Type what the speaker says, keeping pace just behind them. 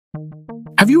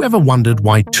Have you ever wondered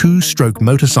why two-stroke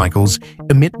motorcycles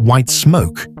emit white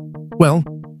smoke? Well,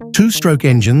 two-stroke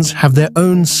engines have their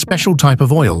own special type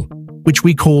of oil, which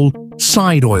we call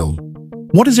side oil.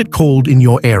 What is it called in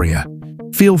your area?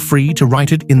 Feel free to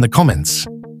write it in the comments.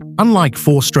 Unlike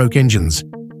four-stroke engines,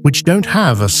 which don't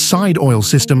have a side oil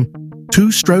system,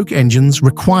 two-stroke engines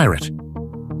require it.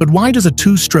 But why does a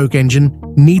two-stroke engine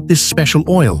need this special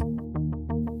oil?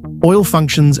 Oil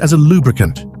functions as a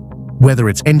lubricant. Whether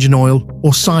it's engine oil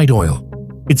or side oil,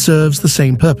 it serves the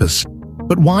same purpose.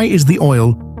 But why is the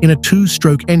oil in a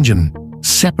two-stroke engine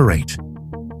separate?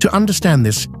 To understand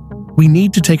this, we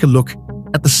need to take a look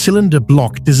at the cylinder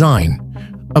block design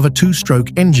of a two-stroke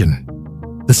engine.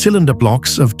 The cylinder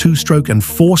blocks of two-stroke and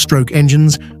four-stroke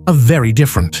engines are very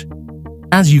different.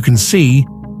 As you can see,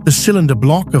 the cylinder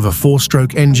block of a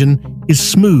four-stroke engine is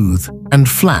smooth and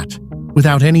flat,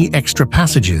 without any extra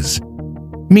passages.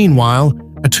 Meanwhile,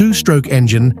 a two-stroke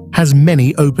engine has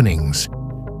many openings.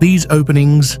 These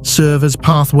openings serve as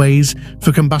pathways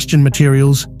for combustion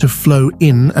materials to flow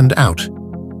in and out.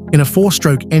 In a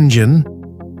four-stroke engine,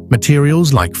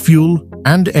 materials like fuel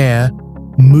and air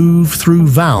move through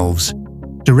valves,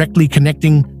 directly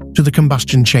connecting to the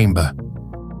combustion chamber.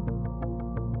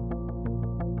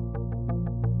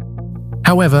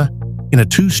 However, in a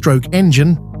two-stroke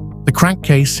engine, the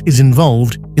crankcase is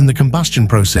involved in the combustion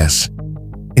process.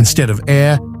 Instead of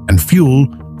air and fuel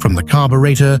from the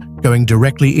carburetor going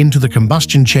directly into the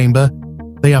combustion chamber,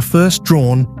 they are first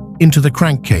drawn into the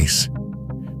crankcase.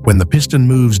 When the piston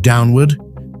moves downward,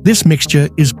 this mixture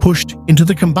is pushed into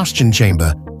the combustion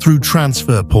chamber through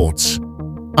transfer ports.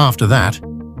 After that,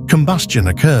 combustion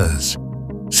occurs.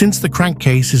 Since the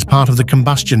crankcase is part of the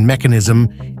combustion mechanism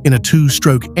in a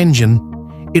two-stroke engine,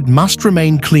 it must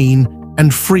remain clean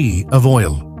and free of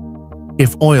oil.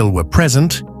 If oil were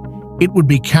present, it would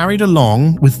be carried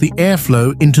along with the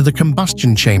airflow into the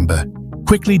combustion chamber,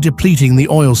 quickly depleting the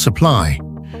oil supply.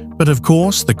 But of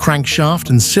course, the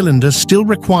crankshaft and cylinder still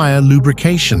require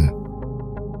lubrication.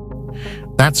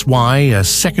 That's why a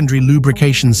secondary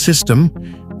lubrication system,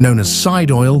 known as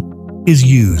side oil, is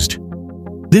used.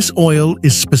 This oil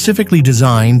is specifically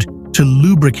designed to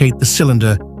lubricate the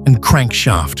cylinder and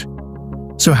crankshaft.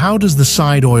 So how does the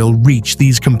side oil reach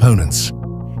these components?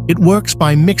 It works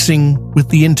by mixing with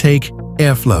the intake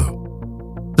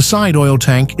airflow. The side oil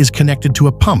tank is connected to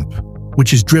a pump,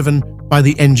 which is driven by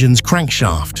the engine's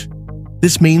crankshaft.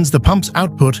 This means the pump's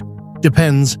output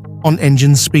depends on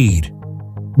engine speed.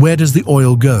 Where does the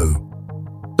oil go?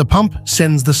 The pump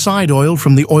sends the side oil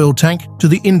from the oil tank to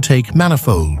the intake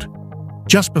manifold.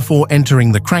 Just before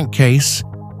entering the crankcase,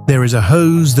 there is a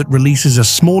hose that releases a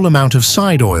small amount of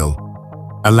side oil,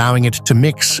 allowing it to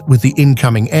mix with the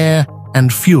incoming air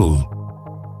and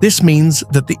fuel. This means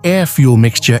that the air-fuel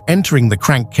mixture entering the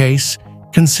crankcase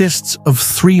consists of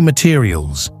three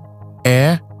materials: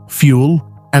 air, fuel,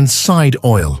 and side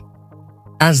oil.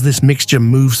 As this mixture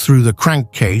moves through the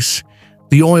crankcase,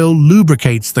 the oil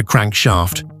lubricates the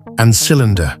crankshaft and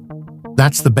cylinder.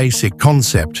 That's the basic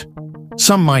concept.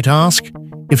 Some might ask,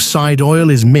 if side oil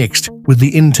is mixed with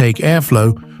the intake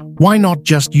airflow, why not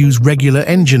just use regular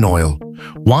engine oil?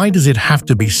 Why does it have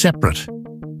to be separate?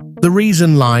 The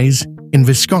reason lies in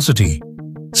viscosity.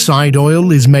 Side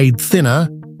oil is made thinner,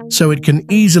 so it can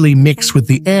easily mix with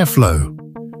the airflow,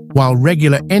 while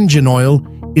regular engine oil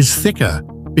is thicker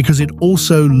because it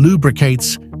also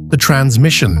lubricates the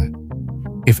transmission.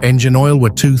 If engine oil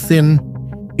were too thin,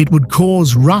 it would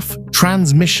cause rough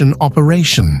transmission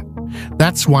operation.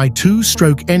 That's why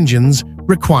two-stroke engines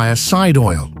require side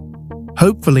oil.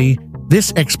 Hopefully,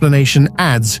 this explanation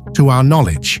adds to our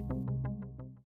knowledge.